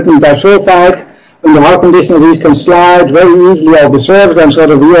that the molybdenum disulfide under hard conditions these can slide very easily over the surface and sort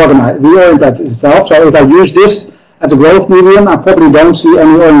of reorient itself. So if I use this as a growth medium, I probably don't see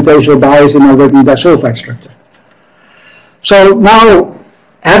any orientational bias in my molybdenum disulfide structure. So now,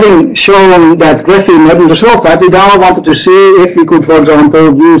 having shown that graphene molybdenum disulfide, we now wanted to see if we could, for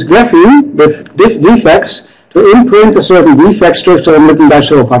example, use graphene with defects to imprint a certain defect structure on molybdenum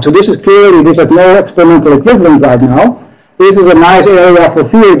disulfide. So this has no experimental equivalent right now. This is a nice area for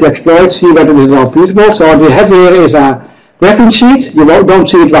theory to exploit, see whether this is all feasible. So what we have here is a graphene sheet. You don't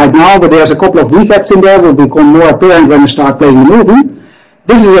see it right now, but there's a couple of defects in there, will become more apparent when you start playing the movie.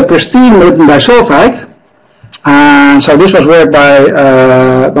 This is a pristine molybdenum disulfide. And so this was work by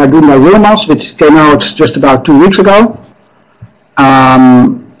Yilmaz, which came out just about 2 weeks ago.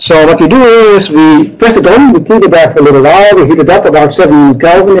 So what we do is we press it on, we keep it there for a little while, we heat it up about 700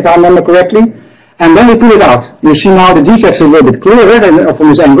 Kelvin if I remember correctly, and then we pull it out. You see now the defects are a little bit clearer from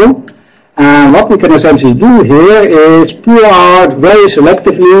this angle. And what we can essentially do here is pull out very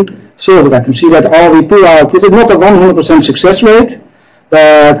selectively silver atoms. See that all we pull out, this is not a 100% success rate,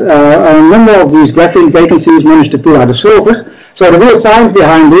 but a number of these graphene vacancies managed to pull out the silver. So the real science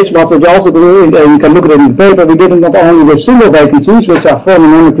behind this was that we also do, and you can look at it in the paper, we did it not only with single vacancies, which are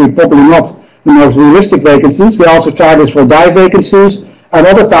thermodynamically probably not the most realistic vacancies, we also tried this for di vacancies and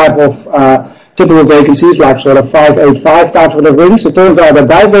other type of typical vacancies like sort of 585 types of rings. It turns out that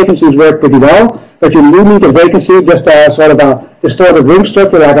di vacancies work pretty well, but you do need a vacancy, just a sort of a distorted ring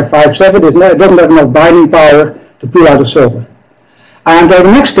structure like a 5-7, it doesn't have enough binding power to pull out the silver. And the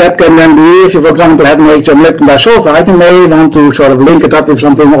next step can then be, if you, for example, have made some molybdenum disulfide, you may want to sort of link it up with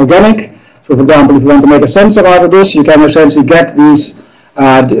something organic. So, for example, if you want to make a sensor out of this, you can essentially get these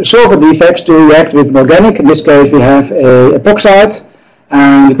silver defects to react with an organic. In this case, we have a epoxide,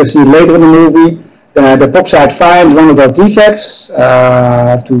 and you can see later in the movie that the epoxide finds one of those defects. I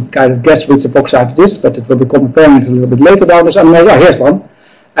have to kind of guess which epoxide it is, but it will become apparent a little bit later down this animation. Oh, here's one.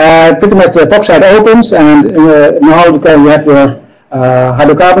 Pretty much the epoxide opens, and now you have your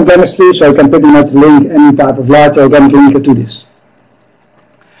hydrocarbon chemistry, so you can pretty much link any type of large organic linker to this.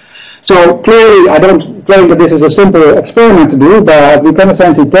 So clearly, I don't claim that this is a simple experiment to do, but we can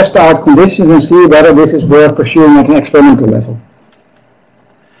essentially test out conditions and see whether this is worth pursuing at an experimental level.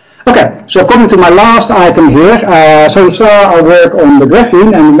 Okay, so coming to my last item here, so we saw our work on the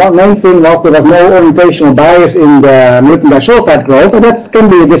graphene, and the main thing was there was no orientational bias in the molybdenum disulfide growth, and that can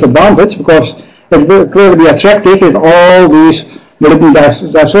be a disadvantage because it will clearly be attractive if all these molybdenum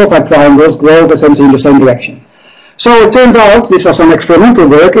disulfide triangles grow essentially in the same direction. So it turns out, this was some experimental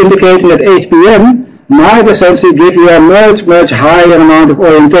work indicating that HPN might essentially give you a much higher amount of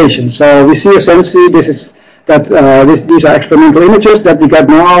orientation. So we see essentially these are experimental images that we get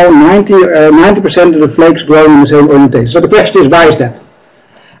now 90% of the flakes growing in the same orientation. So the question is, why is that?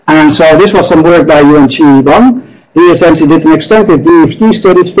 And so this was some work by Yuan Chi Wang. He essentially did an extensive DFT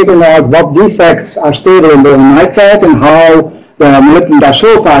studies figuring out what defects are stable in boron nitride and how the molybdenum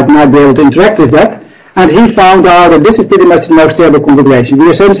disulfide might be able to interact with that. And he found out that this is pretty much the most stable configuration. We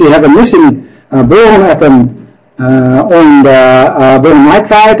essentially have a missing boron atom on the boron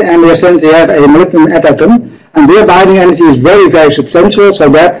nitride, and we essentially have a molybdenum atom, and their binding energy is very substantial, so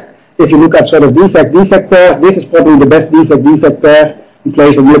that if you look at sort of defect pair, this is probably the best defect pair in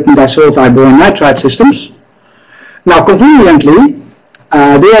place of molybdenum disulfide boron nitride systems. Now conveniently,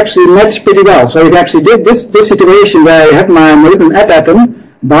 they actually match pretty well. So you actually did this situation where I had my molybdenum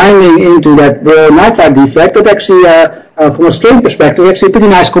atom binding into that boron nitride defect, that actually, from a strain perspective, actually a pretty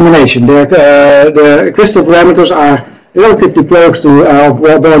nice combination. The crystal parameters are relatively close to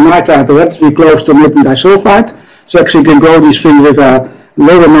boron nitride, relatively close to molybdenum disulfide. So actually you can grow these things with a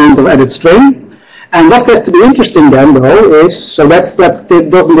low amount of added strain. And what gets to be interesting then, though, is, so that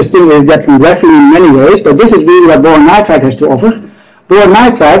doesn't distinguish that from graphene in many ways, but this is really what boron nitride has to offer. Boron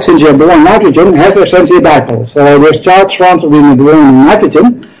nitride, since you have boron nitrogen, has essentially a dipole. So there's charge transfer between the boron and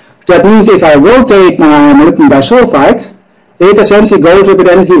nitrogen. That means if I rotate my molybdenum disulfide, it essentially goes up with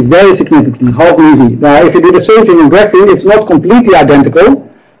energy very significantly, half an eV. Now, if you do the same thing in graphene, it's not completely identical,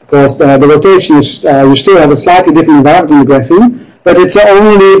 because the rotation is, you still have a slightly different environment in the graphene, but it's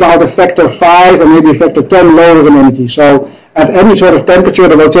only about a factor 5 or maybe a factor 10 lower in energy. So at any sort of temperature,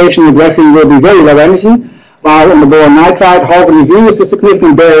 the rotation in graphene will be very low energy, while on the boron nitride, half an eV is a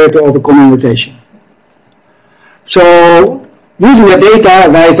significant barrier to overcoming rotation. So using the data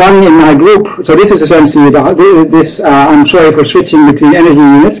that is done in my group, so this is essentially I'm sorry for switching between energy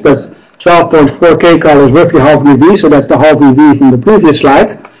units, but 12.4 kcal is roughly half an eV, so that's the half eV from the previous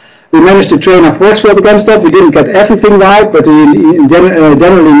slide. We managed to train a force field against that. We didn't get everything right, but we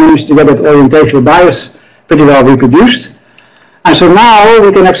generally managed to get that orientational bias pretty well reproduced. And so now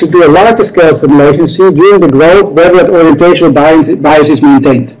we can actually do a larger scale simulation, see during the growth whether that orientational bias is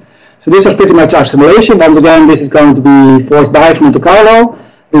maintained. So this was pretty much our simulation. Once again, this is going to be force bias Monte Carlo.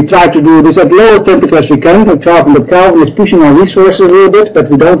 We try to do this at lower temperature as we can. 1200 Kelvin is pushing our resources a little bit, but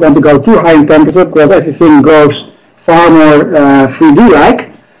we don't want to go too high in temperature because everything goes far more 3D-like.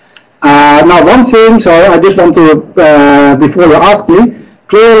 Now one thing, so I just want to, before you ask me,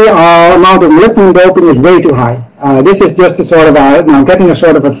 clearly our amount of molybdenum doping is way too high. This is just a sort of getting a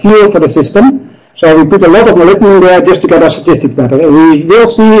sort of a feel for the system. So we put a lot of molybdenum there just to get our statistics better. We will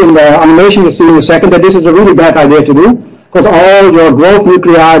see in the animation, we'll see in a second, that this is a really bad idea to do, because all your growth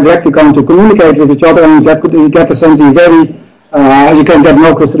nuclei are directly going to communicate with each other, and you get essentially very, you can get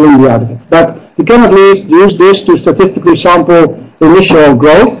no crystallinity out of it. But you can at least use this to statistically sample the initial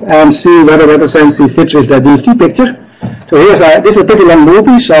growth and see whether that essentially fits with the DFT picture. So this is a pretty long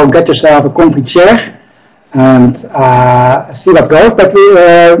movie, so get yourself a comfy chair and see what goes. But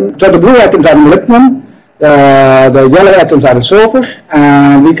so the blue atoms are the molybdenum, the yellow atoms are the sulfur,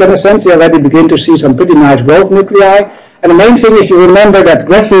 and we can essentially already begin to see some pretty nice growth nuclei. And the main thing, if you remember that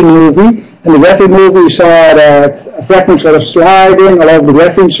graphene movie, in the graphene movie you saw that fragments sort of sliding all over the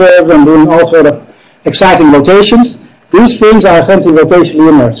graphene surface and doing all sort of exciting rotations. These things are essentially rotationally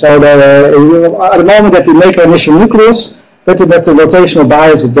inert. So at the moment that we make our initial nucleus, pretty much the rotational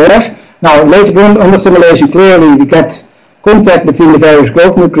bias is there. Now later on the simulation, clearly we get contact between the various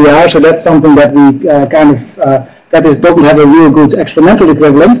growth nuclei, so that's something that we doesn't have a real good experimental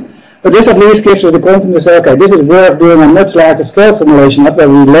equivalent. But this at least gives us the confidence that, okay, this is worth doing a much larger scale simulation where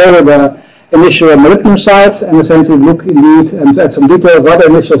we lower the initial molybdenum sites and essentially look indeed and add some details what are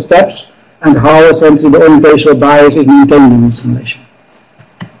the initial steps and how essentially the orientational bias is maintained in the simulation.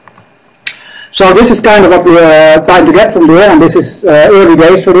 So this is kind of what we are trying to get from there, and this is early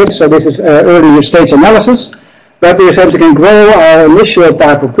days for this, so this is early stage analysis, where we essentially can grow our initial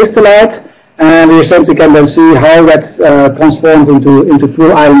type of crystallite, and we essentially can then see how that's transformed into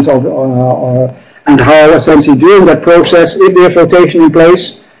full islands and how essentially during that process, if there's rotation in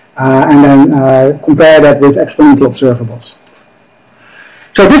place, and then compare that with experimental observables.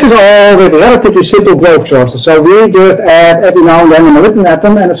 So this is all with relatively simple growth sources. So we just add every now and then a molybdenum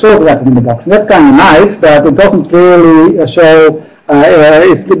atom and a sulfur atom in the box. And that's kind of nice, but it doesn't really show,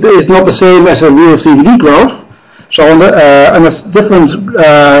 it's not the same as a real CVD growth. So on a different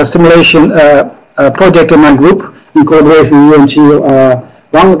simulation project in my group, in collaboration with UNC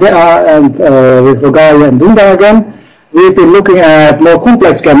and with Rogaria and Dunda again, we've been looking at more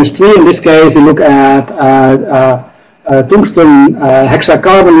complex chemistry. In this case, we look at tungsten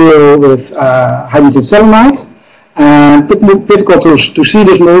hexacarbonyl with hydrogen selenide. And it's difficult to see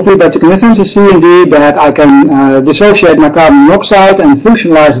this movie, but you can essentially see indeed that I can dissociate my carbon monoxide and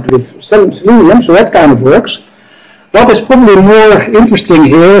functionalize it with selenium, so that kind of works. What is probably more interesting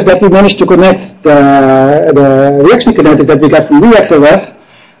here is that we managed to connect the reaction kinetic that we get from ReaxFF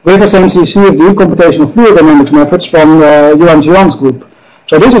with essentially CFD computational fluid dynamics methods from Johan Johan's group.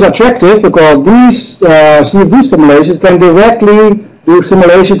 So this is attractive because these CFD simulations can directly do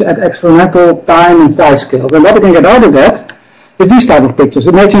simulations at experimental time and size scales. And what you can get out of that is these type of pictures.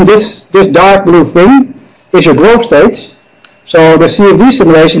 Imagine this dark blue thing is your growth stage. So the CFD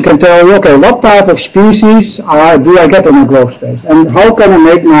simulation can tell you, okay, what type of species do I get in my growth space? And how can I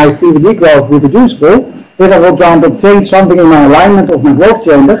make my CFD growth reproducible if I, for example, change something in my alignment of my growth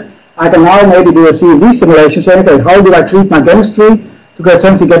chamber, I can now maybe do a CFD simulation saying, okay, how do I treat my chemistry to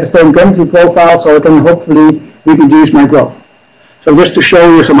essentially get the same chemistry profile so I can hopefully reproduce my growth. So just to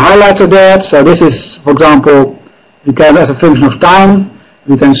show you some highlights of that, so this is, for example, we can, as a function of time,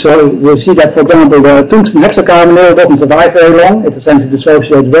 we can you see that, for example, the tungsten hexacarbonyl doesn't survive very long. It essentially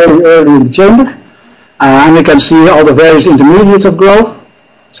dissociates very early in the chamber. And we can see all the various intermediates of growth.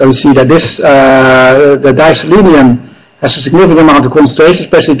 So we see that this, the diselenium has a significant amount of concentration,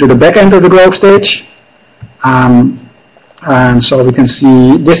 especially to the back end of the growth stage. And so we can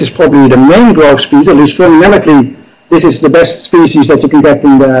see this is probably the main growth species, at least thermodynamically, this is the best species that you can get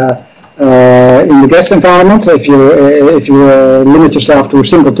in the gas environment if you limit yourself to a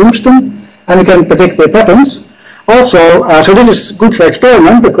single tungsten, and you can predict their patterns. Also, so this is good for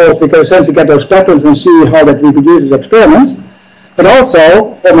experiment because we can essentially get those patterns and see how that reproduces experiments. But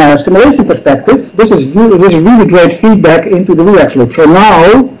also, from a simulation perspective, this is really great feedback into the reax loop. So now,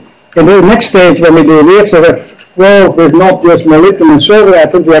 in the next stage, when we do ReaxFF growth with not just molecular and survey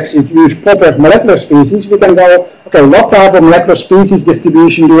atoms, we actually use proper molecular species, we can go, okay, what type of molecular species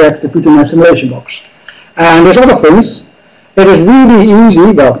distribution do we have to put in our simulation box? And there's other things. It is really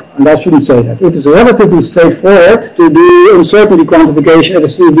easy, well, and I shouldn't say that, it is relatively straightforward to do uncertainty quantification at the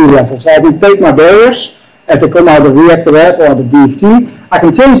CFD level. So I can take my barriers, as they come out of ReaxFF or the DFT, I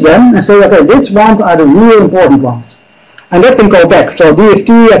can change them and say, okay, which ones are the real important ones? And that can go back. So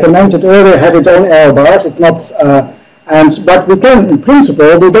DFT, as I mentioned earlier, has its own error bars. It's not, but we can, in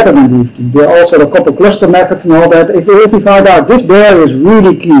principle, do better than DFT. There are also a couple cluster methods and all that. If we find out this barrier is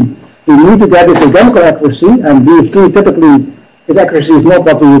really key, we need to get it to chemical accuracy, and DFT typically, its accuracy is not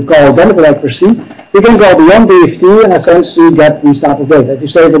what we would call chemical accuracy. We can go beyond DFT and essentially get these type of data. If you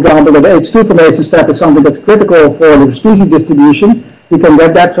say, for example, that the H2 formation step is something that's critical for the species distribution, we can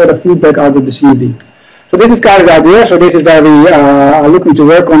get that sort of feedback out of the CFD. So this is kind of the idea. So this is where we are looking to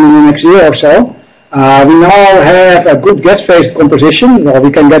work on in the next year or so. We now have a good gas phase composition.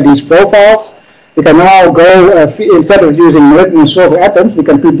 We can get these profiles. We can now go, instead of using molecular and sulfur atoms, we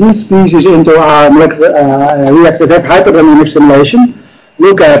can put these species into our ReaxFF hyperdynamic simulation,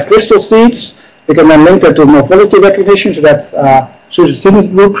 look at crystal seeds. We can then link that to morphology recognition, so that Susan Simmons'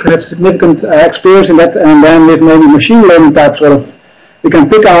 group has significant experience in that, and then with maybe machine learning type sort of, we can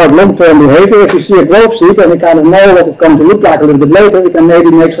pick out long-term behavior. If you see a growth seed and we kind of know what it's going to look like a little bit later, we can maybe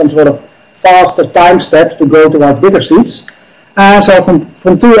make some sort of faster time steps to go towards bigger seeds. And so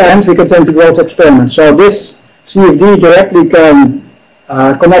from two ends, we can send the growth experiment. So this CFD directly can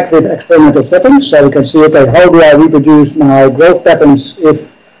connect with experimental settings. So we can see, okay, how do I reproduce my growth patterns if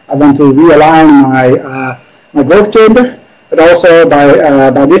I want to realign my growth chamber. But also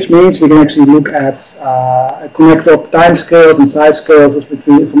by this means, we can actually look at connect up time scales and size scales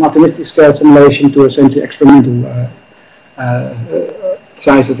between from atomistic-scale simulation to essentially experimental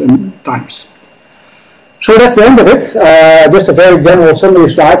sizes and times. So that's the end of it. Just a very general summary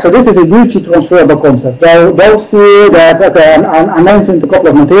slide. So this is a hugely transferable concept. So don't feel that, okay, I mentioned a couple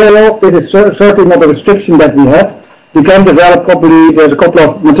of materials. This is certainly not a restriction that we have. You can develop probably, there's a couple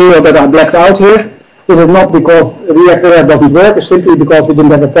of materials that are blacked out here. This is not because ReaxFF doesn't work, it's simply because we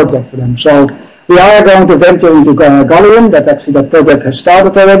didn't have a project for them. So we are going to venture into gallium, that project has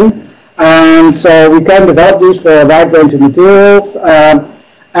started already. And so we can develop these for a wide range of materials.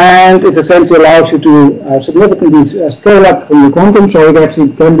 And it essentially allows you to significantly scale up from the quantum, so it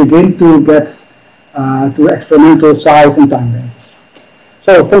actually can begin to get to experimental size and time ranges.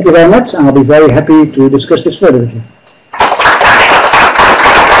 So thank you very much, and I'll be very happy to discuss this further with you.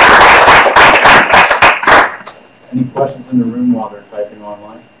 Any questions in the room while they're typing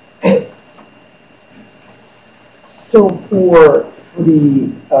online? So for the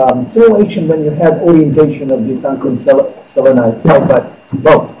simulation, when you had orientation of the tungsten selenide sulfide,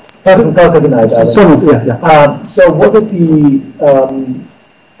 well, tungsten calcigenide. So was it the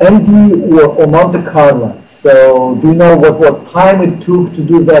MD or Monte Carlo? So do you know what time it took to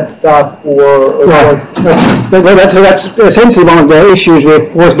do that stuff, or that's essentially one of the issues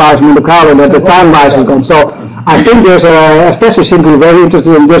with force bias in Monte Carlo, that the time bias is gone. So I think there's especially simply very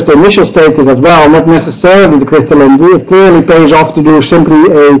interested in just the initial stages as well, not necessarily the crystalline. It clearly pays off to do simply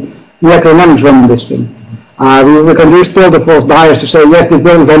a molecular dynamics run on this thing. We can use still the force bias to say, yes, this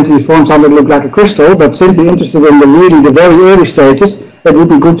will eventually form something that looks like a crystal, but simply interested in the very early stages, it would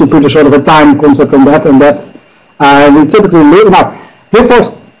be good to put a sort of a time concept on that, and that we typically live. Now, with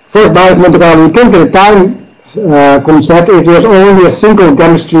force bias Monte Carlo, we can get a time concept if there's only a single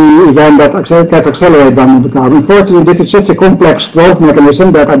chemistry event that gets accelerated by Monte Carlo. Unfortunately, this is such a complex growth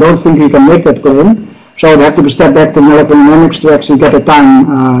mechanism that I don't think we can make that claim. So they have to step back to molecular dynamics to actually get a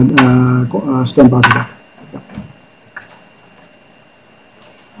time stamp out of that.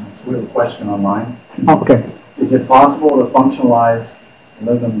 we have a question online. Oh, okay. Is it possible to functionalize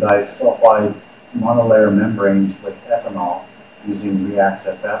aluminum disulfide monolayer membranes with ethanol using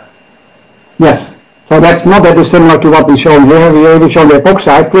ReaxFF? Yes. So that's not that dissimilar to what we've shown here. We already shown the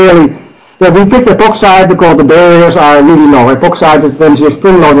epoxide. Clearly, we picked epoxide because the barriers are really low. Epoxide is essentially a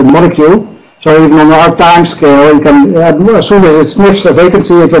spring-loaded molecule. So even on our time scale, you can, as soon as it sniffs a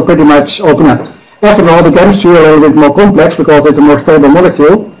vacancy, it will pretty much open up. Ethanol, the chemistry is a little bit more complex because it's a more stable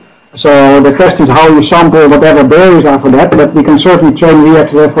molecule. So the question is how you sample whatever barriers are for that, but we can certainly train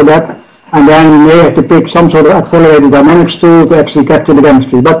ReaxFF for that. And then we may have to pick some sort of accelerated dynamics tool to actually capture the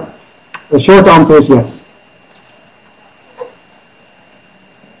chemistry. But the short answer is yes.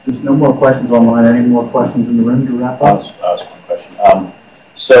 There's no more questions online. Any more questions in the room to wrap up? I'll ask one question.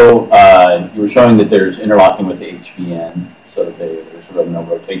 You were showing that there's interlocking with the HBN, so that there's sort of no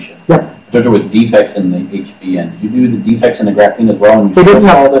rotation. Yeah. Those are with defects in the HBN. Did you do the defects in the graphene as well? And We didn't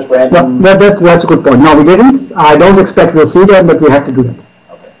all this random? No, that's a good point. No, we didn't. I don't expect we'll see that, but we have to do that.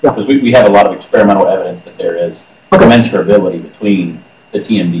 Okay. Yeah. Because we have a lot of experimental evidence that there is commensurability between the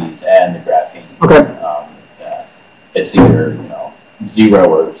TMDs and the graphene. Okay. It's either 0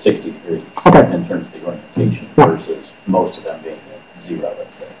 or 60 degrees in terms of the orientation versus most of them being at 0,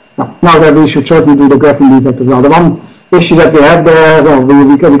 let's say. No, that we should certainly do the graphene defect as well. The one issue that we have there, well,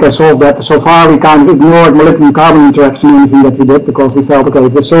 we can solve that. So far, we can't ignore molybdenum carbon interaction in anything that we did because we felt, okay,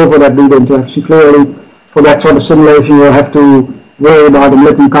 if the silver that do the interaction, clearly for that sort of simulation, you'll have to worry about the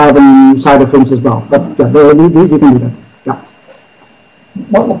molybdenum carbon side of things as well. But yeah, we can do that. Yeah.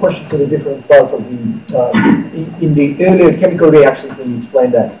 One more question to the different part of the, in the earlier chemical reactions when you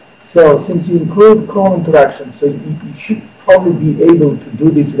explained that. So since you include chrome interactions, so you should probably be able to do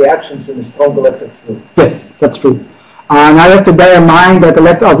these reactions in a strong electric field. Yes, that's true. And I have to bear in mind that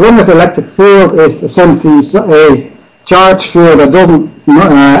as long as the electric field is essentially a charge field that doesn't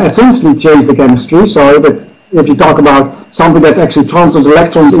essentially change the chemistry, so if you talk about something that actually transfers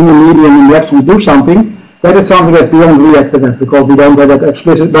electrons in the medium and electrons do something, that is something that's beyond ReaxFF because we don't have that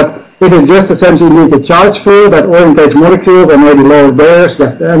explicit. But if it just essentially needs a charge field that orientates molecules and maybe lowers barriers,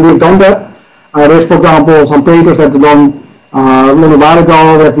 yes, and we've done that. There's, for example, some papers that were done a little while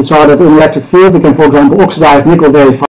ago that we saw that in electric field we can, for example, oxidize nickel very fast.